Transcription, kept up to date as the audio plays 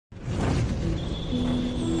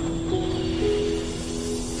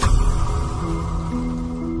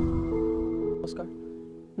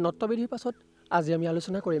নমস্কাৰ নট্যবিধিৰ পাছত আজি আমি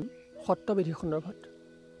আলোচনা কৰিম সত্যবিধি সন্দৰ্ভত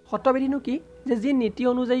সত্যবিধিনো কি যে যি নীতি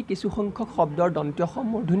অনুযায়ী কিছু সংখ্যক শব্দৰ দন্ত্য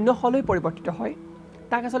মূৰ্ধন্য হলৈ পৰিৱৰ্তিত হয়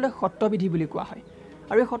তাক আসলে সত্যবিধি বুলি কোৱা হয়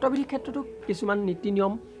আৰু এই সত্যবিধিৰ ক্ষেত্ৰতো কিছুমান নীতি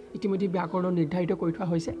নিয়ম ইতিমধ্যে ব্যাকৰণ নিৰ্ধাৰিত কৰি থোৱা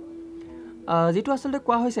হৈছে যেটো আসলে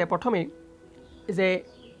কোৱা হৈছে প্ৰথমে যে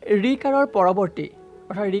ঋকাৰৰ পৰৱৰ্তী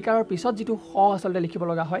অৰ্থাৎ ঋকাৰৰ পিছত যেটো হ আসলে লিখিব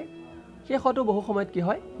লগা হয় সেই হটো বহু সময়ত কি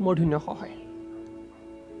হয় মূৰ্ধন্য হ হয়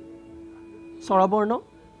স্বৰবৰ্ণ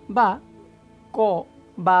বা ক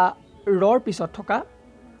বা ৰৰ পিছত থকা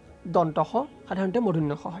দন্ত হ সাধাৰণতে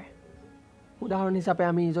মূৰ্ধন্য হ হয় উদাহৰণ হিচাপে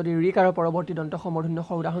আমি যদি ঋকাৰৰ পৰৱৰ্তী দন্ত হ মূৰ্ধন্য হ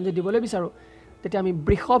উদাহৰণ যদি দিবলৈ বিচাৰো তেতিয়া আমি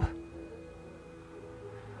বৃষভ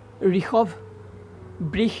ঋষভ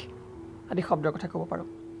বৃষ আদি শব্দৰ কথা ক'ব পাৰো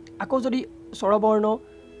আকৌ যদি স্বৰবৰ্ণ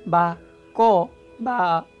বা ক বা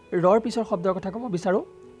ৰৰ পিছৰ শব্দৰ কথা ক'ব বিচাৰো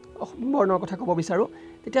বৰ্ণৰ কথা ক'ব বিচাৰো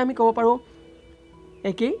তেতিয়া আমি ক'ব পাৰো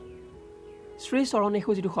একেই শ্ৰী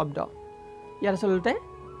চৰণেশু যেটো শব্দ ইয়াৰ আসলতে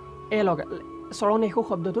এ লগা চৰণেশু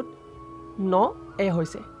শব্দটোত ন এ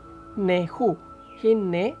হৈছে নেহু সেই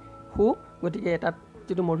নে হু গতিকে এটাত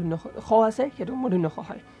যেটো মূৰ্ধন্য খ আছে সেইটো মূৰ্ধন্য খ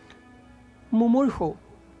হয় মুমূৰ্ষু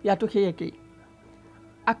ইয়াতো সেই একেই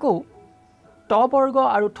আকৌ ত বৰ্গ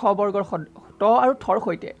আৰু থ বৰ্গৰ ত আৰু থৰ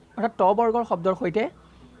সৈতে অৰ্থাৎ ত বৰ্গৰ শব্দৰ সৈতে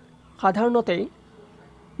সাধাৰণতেই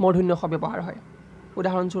মূৰ্ধন্য খ ব্যৱহাৰ হয়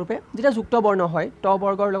উদাহৰণস্বৰূপে যেতিয়া যুক্ত বৰ্ণ হয় ত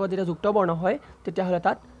বৰ্গৰ লগত যেতিয়া যুক্ত বৰ্ণ হয় তেতিয়া হলে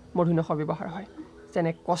তাত মূৰ্ধন্য খ ব্যৱহাৰ হয়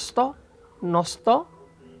যেনে কষ্ট নষ্ট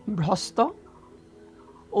ভ্ৰষ্ট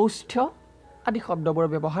ঔষ্ঠ্য আদি শব্দবোৰ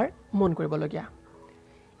ব্যৱহাৰ মন কৰিবলগীয়া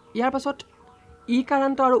ইয়াৰ পাছত ই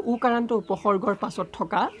কাৰান্ত আৰু উ কাৰান্ত উপসৰ্গৰ পাছত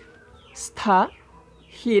থকা স্থা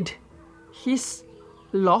হিদ হিস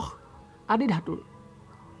লহ আদি ধাতুৰ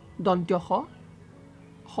দন্ত্য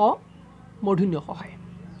হ মূৰ্ধন্য হ হয়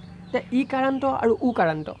ই কাৰান্ত আৰু উ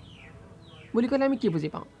কাৰান্ত বুলি ক'লে আমি কি বুজি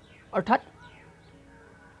পাওঁ অৰ্থাৎ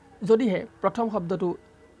যদিহে প্ৰথম শব্দটো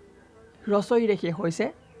ৰসইৰে শেষ হৈছে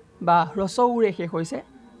বা ৰসৌৰে শেষ হৈছে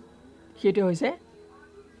সেইটো হৈছে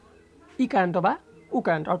ই কাৰান্ত বা উ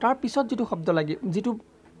কাৰান্ত আৰু তাৰ পিছত যেটো শব্দ লাগি যেটো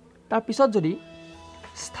তাৰ পিছত যদি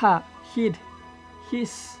স্থা হিদ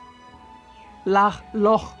হিস লাহ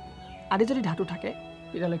লহ আদি যদি ধাতু থাকে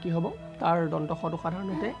তেতিয়াহ'লে কি হ'ব তাৰ দন্ত হটো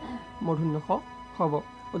সাধাৰণতে মূৰ্ধন্য খ হ'ব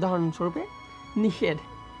উদাহৰণস্বৰূপে নিষেধ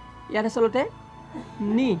ইয়াত আসলতে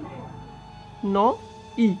নি ন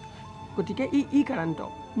ই গতিকে ই কাৰান্ত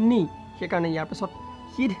নি সেইকাৰণে ইয়াৰ পাছত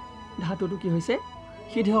সিধ ধাতুটো কি হৈছে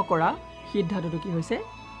সিদ্ধ কৰা সিদ্ধ ধাতুটো কি হৈছে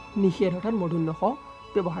নিষেধ অৰ্থাৎ মূৰ্ধন্য খ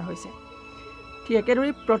ব্যৱহাৰ হৈছে ঠিক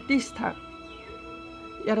একেদৰে প্ৰতিষ্ঠা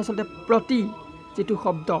ইয়াত আসলতে প্ৰতি যেটো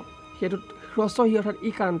শব্দ সেইটোত হ্ৰস্বহি অৰ্থাৎ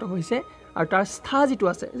ই কাৰান্ত হৈছে আৰু তাৰ স্থা যেটো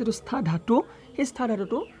আছে যেটো স্থা ধাতু সেই স্থা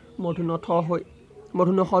ধাতুটো মূৰ্ধন্য ঠ হৈ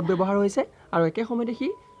মূৰ্ধন্য খ ব্যৱহাৰ হৈছে আৰু একে সময়তে সি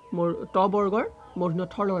ত বৰ্গৰ মূৰ্ধন্য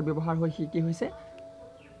থৰ লগত ব্যৱহাৰ হৈ সি কি হৈছে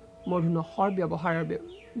মূৰ্ধন্য হৰ ব্যৱহাৰ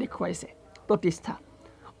দেখুৱাইছে প্ৰতিষ্ঠা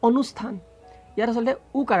অনুষ্ঠান ইয়াত আসলতে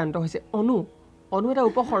উ কাৰান্ত হৈছে অনু এটা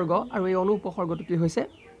উপসৰ্গ আৰু এই অনু উপসৰ্গটো কি হৈছে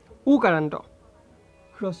উ কাৰান্ত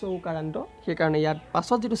হ্ৰস্ব উ কাৰান্ত সেইকাৰণে ইয়াত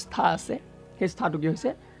পাছত যেটো স্থা আছে সেই স্থাটো কি হৈছে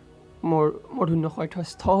মূৰ্ধন্য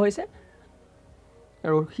স্থ হৈছে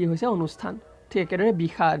আৰু সি হৈছে অনুষ্ঠান ঠিক একেদৰে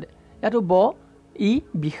বিষাদ ইয়াতো ব ই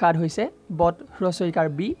বিষাদ হৈছে বত হ্ৰস্বইকাৰ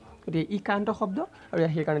বি গতিকে ই কাৰান্ত শব্দ আৰু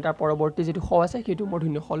সেইকাৰণে তাৰ পৰৱৰ্তী যেটো খ আছে সেইটো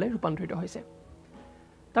মূৰ্ধন্য খলৈ ৰূপান্তৰিত হৈছে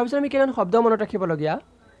তাৰপিছত আমি কেইটামান শব্দ মনত ৰাখিবলগীয়া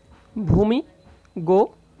ভূমি গো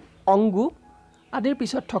অংগু আদিৰ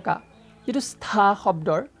পিছত থকা যেটো স্থা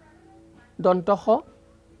শব্দৰ দন্ত খ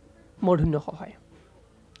মূৰ্ধন্য খ হয়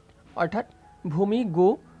অৰ্থাৎ ভূমি গো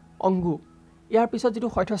অংগু ইয়াৰ পিছত যেটো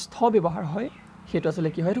হয়থস্থ ব্যৱহাৰ হয় সেইটো আসলে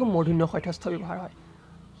কি হয় এইটো মূৰ্ধন্য হয়থস্থ ব্যৱহাৰ হয়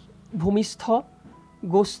ভূমিস্থ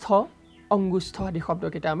গোস্থ অংগুস্থ আদি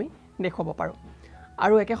শব্দকেইটা আমি দেখুৱাব পাৰোঁ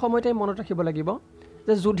আৰু একে সময়তে মনত ৰাখিব লাগিব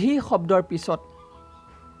যে যুধি শব্দৰ পিছত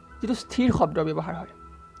যেটো স্থিৰ শব্দ ব্যৱহাৰ হয়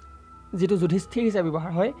যেটো যুধিষ্ঠিৰ হিচাপে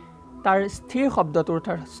ব্যৱহাৰ হয় তাৰ স্থিৰ শব্দটোৰ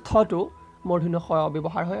অৰ্থাৎ স্থটো মূৰ্ধন্য খ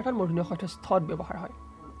ব্যৱহাৰ হয় অৰ্থাৎ মূৰ্ধন্য স্থত ব্যৱহাৰ হয়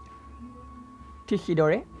ঠিক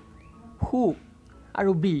সিদৰে হু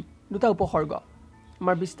আৰু বি দুটা উপসৰ্গ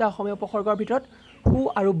আমাৰ 20টা অসমীয়া উপসৰ্গৰ ভিতৰত হু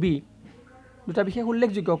আৰু বি দুটা বিশেষ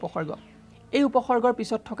উল্লেখযোগ্য উপসৰ্গ এই উপসৰ্গৰ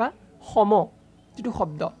পিছত থকা সম যেটো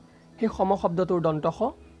শব্দ সেই সম শব্দটোৰ দন্ত খ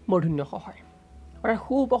মূৰ্ধন্য খ হয় আৰু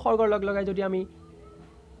হু উপসৰ্গৰ লগ লগাই যদি আমি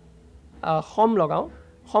সম লগাও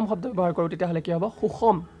সম শব্দ ব্যৱহাৰ কৰোঁ তেতিয়াহ'লে কি হ'ব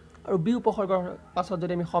সুষম আৰু বি উপসৰ্গৰ পাছত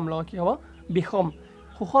যদি আমি সম লগাওঁ কি হ'ব বিষম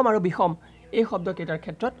সুষম আৰু বিষম এই শব্দকেইটাৰ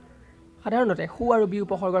ক্ষেত্ৰত সাধাৰণতে হু আৰু বি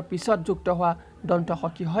উপসৰ্গৰ পিছত যুক্ত হোৱা দন্ত খ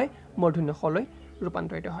কি হয় মূৰ্ধন্য খলৈ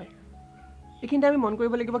ৰূপান্তৰিত হয় এইখিনিতে আমি মন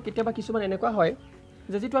কৰিব লাগিব কেতিয়াবা কিছুমান এনেকুৱা হয়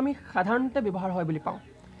যে যেটো আমি সাধাৰণতে ব্যৱহাৰ হয় বুলি পাওঁ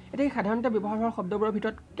এতিয়া সাধাৰণতে ব্যৱহাৰ হোৱা শব্দবোৰৰ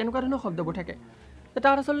ভিতৰত কেনেকুৱা ধৰণৰ শব্দবোৰ থাকে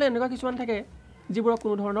তাত আসলে এনেকুৱা কিছুমান থাকে যিবোৰক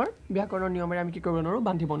কোনো ধৰণৰ ব্যাকৰণৰ নিয়মেৰে আমি কি কৰিব নোৱাৰোঁ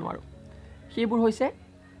বান্ধিব নোৱাৰোঁ সেইবোৰ হৈছে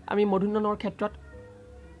আমি মূৰ্ধন্যৰ ক্ষেত্ৰত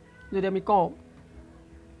যদি আমি কওঁ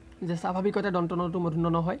যে স্বাভাৱিকতে দন্তনটো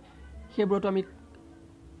মূৰ্ধন্য হয় সেইবোৰতো আমি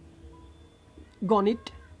গণিত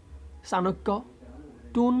চাণক্য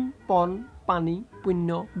তোন পণ পানী পুণ্য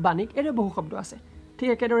বাণিক এনে বহু শব্দ আছে ঠিক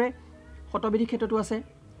একেদৰে শতবিধি ক্ষেত্ৰতো আছে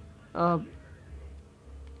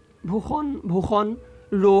ভূষণ ভূষণ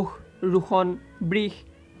ৰোষ ৰোষণ বৃষ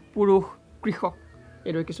পুৰুষ কৃষক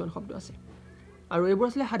এইদৰে কিছুমান শব্দ আছে আৰু এইবোৰ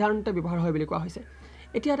আচলতে সাধাৰণতে ব্যৱহাৰ হয় বুলি কোৱা হৈছে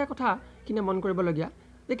এতিয়া এটা কথা কিনে মন কৰিবলগীয়া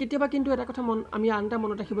যে কেতিয়াবা কিন্তু এটা কথা আমি আন এটা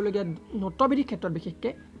মনত ৰাখিবলগীয়া নটবিধিৰ ক্ষেত্ৰত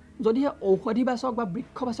বিশেষকৈ যদিহে ঔষধিবাচক বা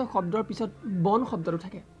বৃক্ষবাচক শব্দৰ পিছত বন শব্দটো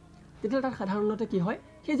থাকে তেতিয়াহ'লে তাত সাধাৰণতে কি হয়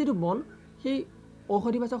সেই যিটো বন সেই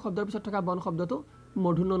ঔষধিবাচক শব্দৰ পিছত থকা বন শব্দটো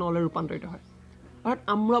মূৰ্ধন্য নলৈ ৰূপান্তৰিত হয় অৰ্থাৎ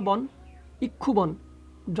আম্ৰবন ইক্ষুবন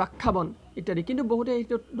দ্ৰাক্ষাবন ইত্যাদি কিন্তু বহুতে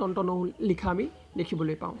এইটো দন্ত ন লিখা আমি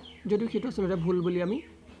দেখিবলৈ পাওঁ যদিও সেইটো আচলতে ভুল বুলি আমি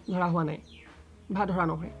ধৰা হোৱা নাই বা ধৰা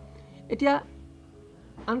নহয় এতিয়া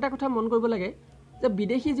আন এটা কথা মন কৰিব লাগে যে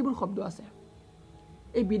বিদেশী যিবোৰ শব্দ আছে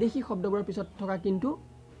এই বিদেশী শব্দবোৰৰ পিছত থকা কিন্তু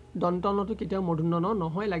দন্ত নটো কেতিয়াও মূৰ্ধন্য ন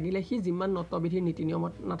নহয় লাগিলে সি যিমান নটবিধিৰ নীতি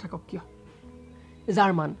নিয়মত নাথাকক কিয়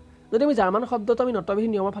জাৰ্মান যদি আমি জাৰ্মান শব্দটো আমি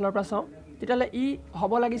নটবিধিৰ নিয়মৰ ফালৰ পৰা চাওঁ তেতিয়াহ'লে ই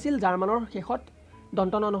হ'ব লাগিছিল জাৰ্মানৰ শেষত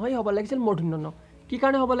দন্ত ন নহয় হ'ব লাগিছিল মূৰ্ধন্য ন কি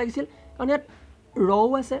কাৰণে হ'ব লাগিছিল কাৰণ ইয়াত ৰও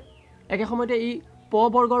আছে একে সময়তে ই প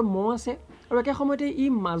বৰ্গৰ ম আছে আৰু একে সময়তে ই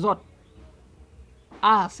মাজত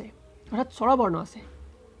আ আছে অৰ্থাৎ স্বৰবৰ্ণ আছে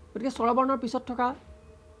গতিকে স্বৰবৰ্ণৰ পিছত থকা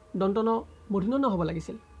দন্ত ন মূৰ্ধন্য ন হ'ব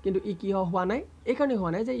লাগিছিল কিন্তু ই কি হোৱা নাই এইকাৰণে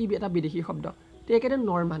হোৱা নাই যে ই এটা বিদেশী শব্দ তো একেদৰে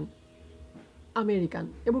নৰ্মান আমেৰিকান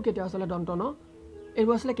এইবোৰ কেতিয়াও আচলতে দন্ত ন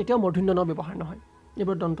এইবোৰ আচলতে কেতিয়াও মূৰ্ধন্য ন ব্যৱহাৰ নহয়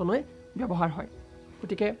এইবোৰ দন্ত নই ব্যৱহাৰ হয়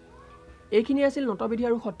গতিকে এইখিনি আছিল নটবিধি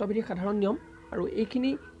আৰু সত্ৰবিধিৰ সাধাৰণ নিয়ম আৰু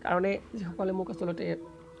এইখিনি কাৰণে যিসকলে মোক আচলতে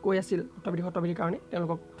কৈ আছিল নটবিধি সত্ৰবিধিৰ কাৰণে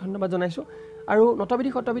তেওঁলোকক ধন্যবাদ জনাইছোঁ আৰু নটবিধি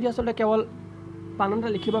সত্ৰবিধি আচলতে কেৱল বানানটা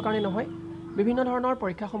লিখিবৰ কাৰণে নহয় বিভিন্ন ধৰণৰ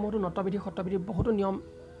পৰীক্ষাসমূহতো নটবিধি সত্ৰবিধিৰ বহুতো নিয়ম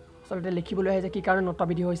আচলতে লিখিবলৈ আহে যে কি কাৰণে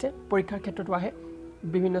নটবিধি হৈছে পৰীক্ষাৰ ক্ষেত্ৰতো আহে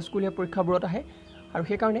বিভিন্ন স্কুলীয়া পৰীক্ষাবোৰত আহে আৰু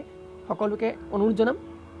সেইকাৰণে সকলোকে অনুৰোধ জনাম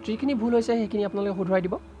যিখিনি ভুল হৈছে সেইখিনি আপোনালোকে শুধৰাই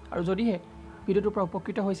দিব আৰু যদিহে ভিডিঅ'টোৰ পৰা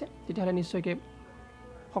উপকৃত হৈছে তেতিয়াহ'লে নিশ্চয়কৈ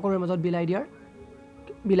সকলোৰে মাজত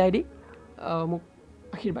বিলাই দি মোক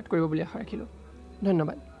আশীৰ্বাদ কৰিব বুলি আশা ৰাখিলোঁ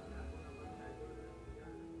ধন্যবাদ